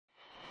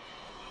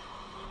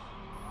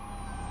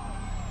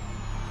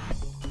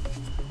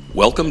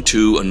Welcome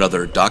to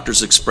another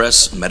Doctors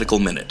Express Medical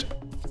Minute.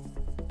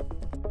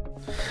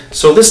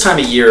 So this time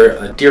of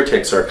year, deer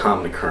ticks are a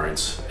common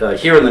occurrence.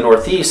 Here in the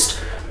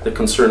Northeast, the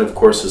concern, of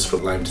course, is for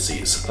Lyme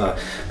disease.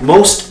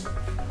 Most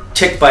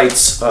tick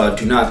bites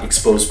do not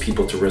expose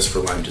people to risk for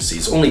Lyme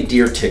disease. Only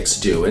deer ticks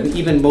do, and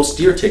even most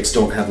deer ticks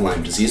don't have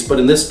Lyme disease, but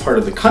in this part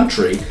of the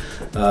country,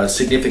 a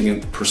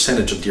significant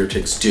percentage of deer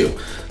ticks do.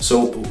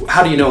 So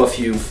how do you know if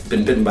you've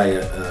been bitten by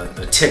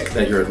a tick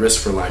that you're at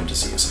risk for Lyme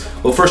disease?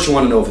 Well, first you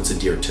want to know if it's a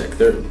deer tick.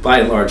 By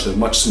and large, they're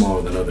much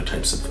smaller than other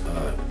types of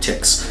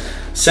ticks.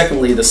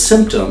 Secondly, the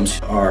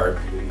symptoms are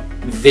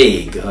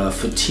vague.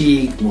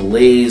 Fatigue,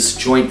 malaise,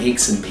 joint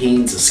aches and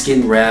pains, a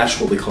skin rash,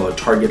 what we call a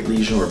target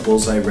lesion or a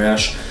bullseye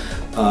rash,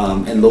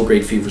 and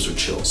low-grade fevers or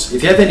chills.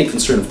 If you have any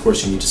concern, of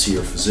course, you need to see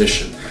your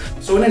physician.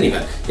 So in any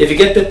event, if you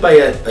get bit by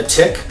a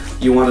tick,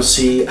 you want to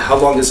see how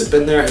long has it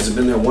been there. Has it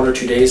been there 1 or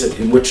 2 days?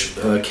 In which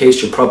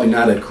case you're probably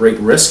not at great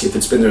risk. If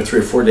it's been there 3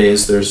 or 4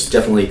 days, there's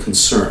definitely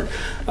concern.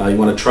 You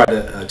want to try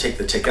to take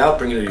the tick out,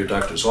 bring it to your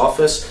doctor's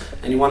office,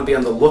 and you want to be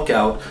on the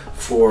lookout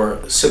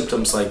for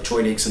symptoms like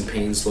joint aches and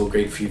pains,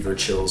 low-grade fever,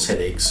 chills,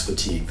 headaches,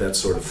 fatigue, that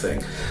sort of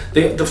thing.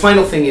 The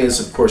final thing is,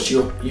 of course,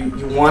 you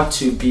want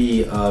to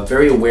be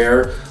very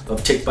aware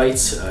of tick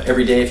bites.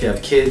 Every day if you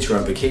have kids, you're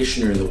on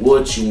vacation, you're in the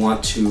woods, you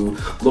want to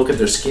look at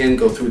their skin,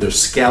 go through their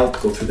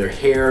scalp, go through their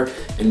hair,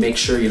 and make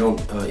sure you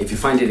don't, if you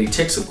find any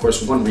ticks, of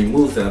course, 1,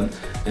 remove them,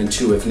 and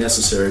 2, if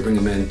necessary, bring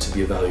them in to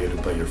be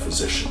evaluated by your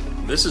physician.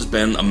 This has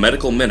been a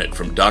Medical Minute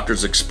from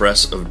Doctors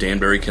Express of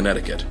Danbury,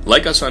 Connecticut.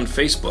 Like us on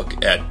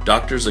Facebook at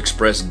Doctors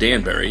Express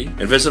Danbury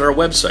and visit our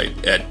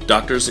website at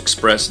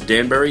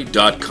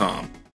doctorsexpressdanbury.com.